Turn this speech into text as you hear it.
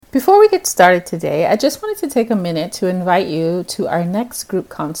Before we get started today, I just wanted to take a minute to invite you to our next group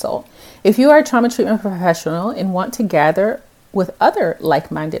consult. If you are a trauma treatment professional and want to gather with other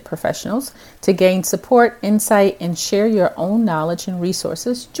like-minded professionals to gain support, insight, and share your own knowledge and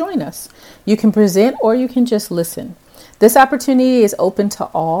resources, join us. You can present or you can just listen. This opportunity is open to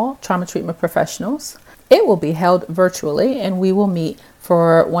all trauma treatment professionals. It will be held virtually and we will meet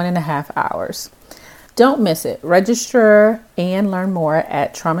for 1.5 hours. Don't miss it. Register and learn more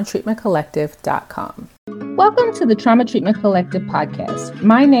at traumatreatmentcollective.com. Welcome to the Trauma Treatment Collective podcast.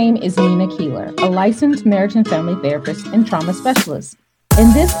 My name is Nina Keeler, a licensed marriage and family therapist and trauma specialist.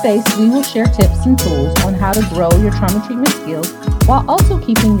 In this space, we will share tips and tools on how to grow your trauma treatment skills while also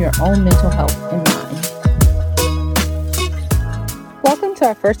keeping your own mental health in mind. Welcome to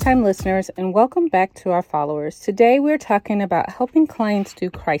our first-time listeners and welcome back to our followers. Today, we're talking about helping clients do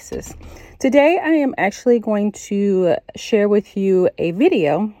crisis. Today, I am actually going to share with you a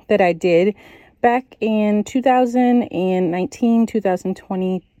video that I did back in 2019,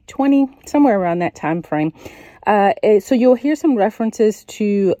 2020, somewhere around that time frame. So you'll hear some references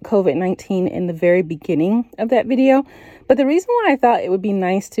to COVID-19 in the very beginning of that video. But the reason why I thought it would be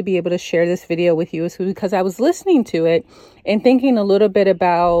nice to be able to share this video with you is because I was listening to it and thinking a little bit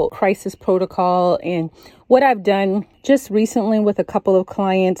about crisis protocol and what I've done just recently with a couple of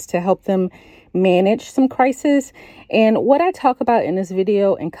clients to help them manage some crisis. And what I talk about in this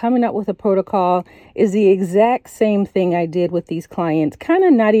video and coming up with a protocol is the exact same thing I did with these clients, kind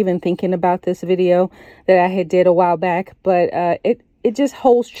of not even thinking about this video that I had did a while back, but it just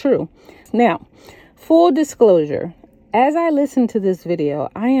holds true. Now, full disclosure, as I listen to this video,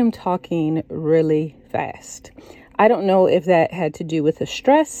 I am talking really fast. I don't know if that had to do with the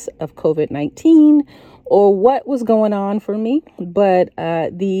stress of COVID-19 or what was going on for me, but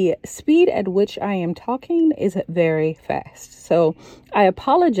the speed at which I am talking is very fast. So I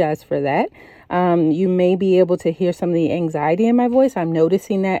apologize for that. You may be able to hear some of the anxiety in my voice. I'm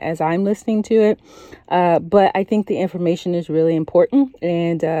noticing that as I'm listening to it. But I think the information is really important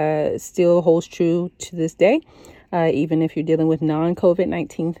and still holds true to this day, even if you're dealing with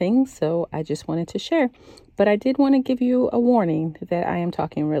non-COVID-19 things. So I just wanted to share. But I did want to give you a warning that I am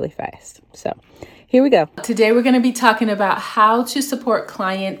talking really fast. So here we go. Today, we're going to be talking about how to support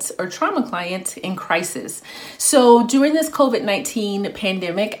clients or trauma clients in crisis. So during this COVID-19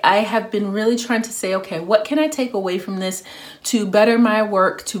 pandemic, I have been really trying to say, okay, what can I take away from this to better my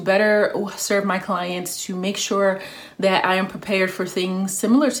work, to better serve my clients, to make sure that I am prepared for things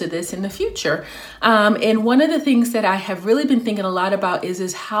similar to this in the future. And one of the things that I have really been thinking a lot about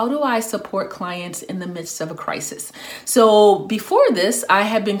is how do I support clients in the midst of a crisis? So before this, I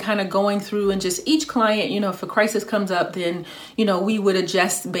had been kind of going through and just each client, if a crisis comes up, then, we would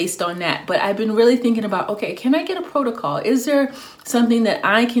adjust based on that. But I've been really thinking about, okay, can I get a protocol? Is there something that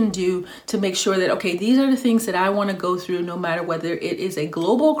I can do to make sure that, okay, these are the things that I want to go through no matter whether it is a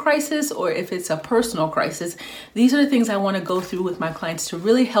global crisis or if it's a personal crisis. These are the things I want to go through with my clients to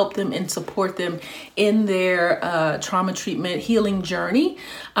really help them and support them in their trauma treatment healing journey.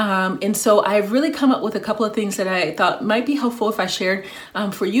 And so I've really come up with a couple of things that I thought might be helpful if I shared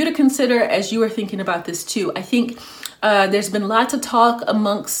for you to consider as you are thinking about this too. I think there's been lots of talk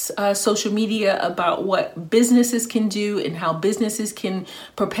amongst social media about what businesses can do and how businesses can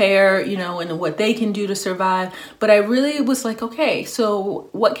prepare, and what they can do to survive. But I really was like, okay, so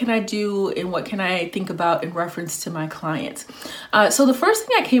what can I do and what can I think about in reference to my clients? So the first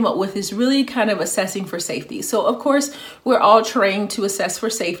thing I came up with is really kind of assessing for safety. So of course, we're all trained to assess for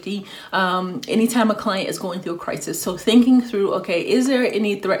safety anytime a client is going through a crisis. So thinking through, okay, is there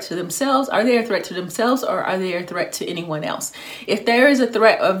any threat to themselves? Are they a threat to themselves or are they a threat to anyone else? If there is a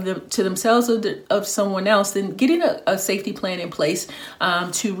threat to themselves or of someone else, then getting a safety plan in place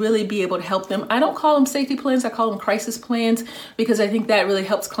to really be able to help them. I don't call them safety plans. I call them crisis plans because I think that really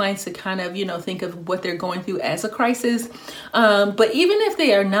helps clients to kind of, think of what they're going through as a crisis. But even if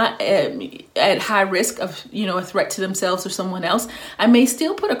they are not at high risk of, a threat to themselves or someone else, I may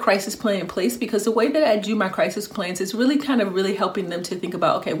still put a crisis plan in place because the way that I do my crisis plans is really kind of really helping them to think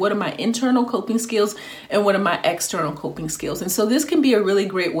about, okay, what are my internal coping skills and what are my external coping skills? And so this can be a really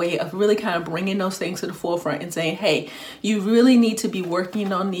great way of really kind of bringing those things to the forefront and saying, hey, you really need to be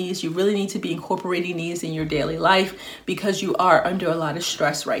working on these. You really need to be incorporating these in your daily life because you are under a lot of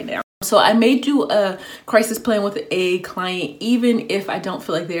stress right now. So I may do a crisis plan with a client, even if I don't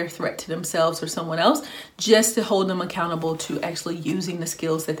feel like they're a threat to themselves or someone else, just to hold them accountable to actually using the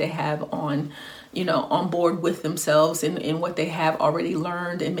skills that they have on board with themselves and what they have already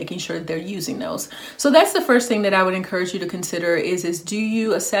learned, and making sure that they're using those. So that's the first thing that I would encourage you to consider is do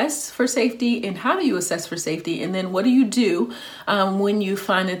you assess for safety, and how do you assess for safety? And then what do you do when you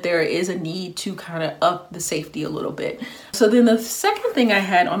find that there is a need to kind of up the safety a little bit? So then the second thing I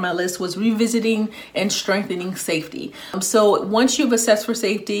had on my list was revisiting and strengthening safety. So once you've assessed for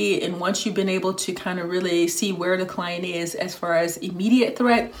safety, and once you've been able to kind of really see where the client is as far as immediate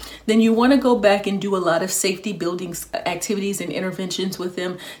threat, then you want to go back and do a lot of safety building activities and interventions with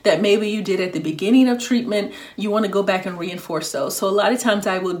them that maybe you did at the beginning of treatment. You want to go back and reinforce those. So a lot of times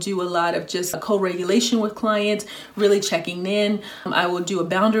I will do a lot of just co-regulation with clients, really checking in. I will do a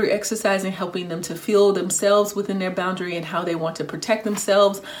boundary exercise and helping them to feel themselves within their boundary and how they want to protect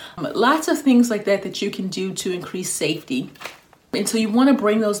themselves. Lots of things like that you can do to increase safety. And so you want to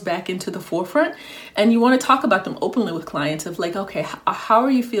bring those back into the forefront, and you want to talk about them openly with clients of like, okay, how are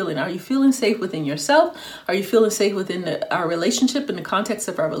you feeling? Are you feeling safe within yourself? Are you feeling safe within our relationship, in the context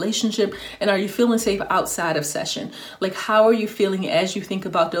of our relationship? And are you feeling safe outside of session? Like, how are you feeling as you think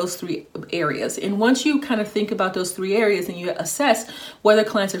about those three areas? And once you kind of think about those three areas and you assess whether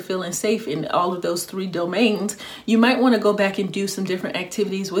clients are feeling safe in all of those three domains, you might want to go back and do some different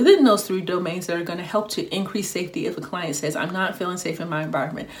activities within those three domains that are going to help to increase safety. If a client says, I'm not feeling safe in my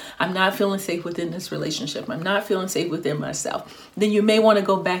environment, I'm not feeling safe within this relationship, I'm not feeling safe within myself, then you may want to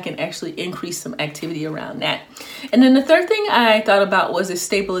go back and actually increase some activity around that. And then the third thing I thought about was a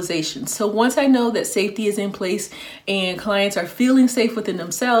stabilization. So once I know that safety is in place and clients are feeling safe within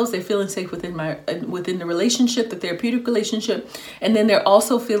themselves, they're feeling safe within the relationship, the therapeutic relationship, and then they're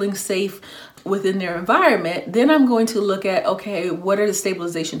also feeling safe within their environment, then I'm going to look at, okay, what are the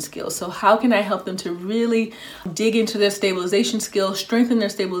stabilization skills? So how can I help them to really dig into their stabilization skills, strengthen their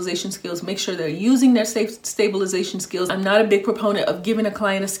stabilization skills, make sure they're using their stabilization skills? I'm not a big proponent of giving a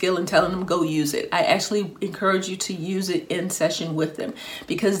client a skill and telling them go use it. I actually encourage you to use it in session with them,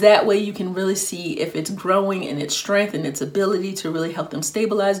 because that way you can really see if it's growing in its strength and its ability to really help them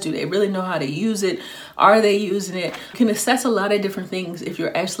stabilize. Do they really know how to use it? Are they using it? You can assess a lot of different things if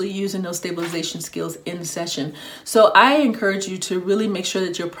you're actually using those stabilization skills in session. So I encourage you to really make sure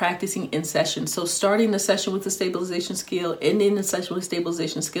that you're practicing in session. So starting the session with the stabilization skill, ending the session with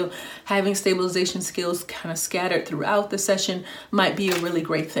stabilization skill, having stabilization skills kind of scattered throughout the session might be a really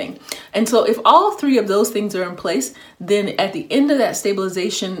great thing. And so if all three of those things are in place, then at the end of that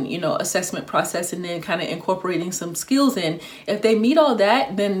stabilization, assessment process, and then kind of incorporating some skills in, if they meet all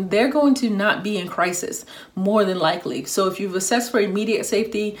that, then they're going to not be in crisis, more than likely. So if you've assessed for immediate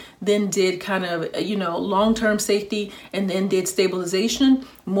safety, then did kind of, long-term safety, and then did stabilization,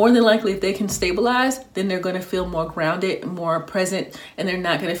 more than likely if they can stabilize, then they're going to feel more grounded, more present, and they're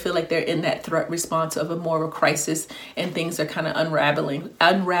not going to feel like they're in that threat response of a more of a crisis and things are kind of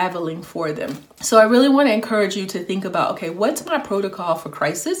unraveling for them. So I really want to encourage you to think about, okay, what's my protocol for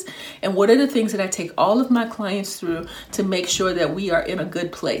crisis, and what are the things that I take all of my clients through to make sure that we are in a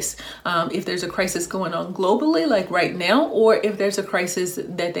good place. If there's a crisis going on globally, like right now, or if there's a crisis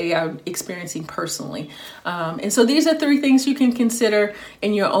that they are experiencing personally. And so these are three things you can consider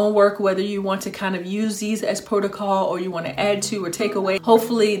in your own work, whether you want to kind of use these as protocol or you want to add to or take away.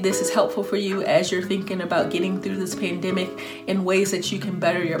 Hopefully this is helpful for you as you're thinking about getting through this pandemic in ways that you can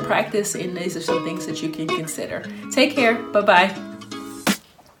better your practice. And these are some things that you can consider. Take care. Bye-bye.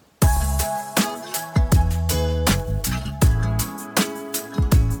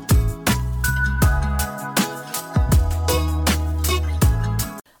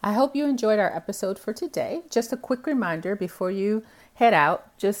 I hope you enjoyed our episode for today. Just a quick reminder before you head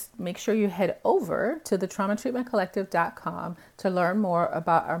out, just make sure you head over to the traumatreatmentcollective.com to learn more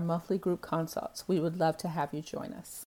about our monthly group consults. We would love to have you join us.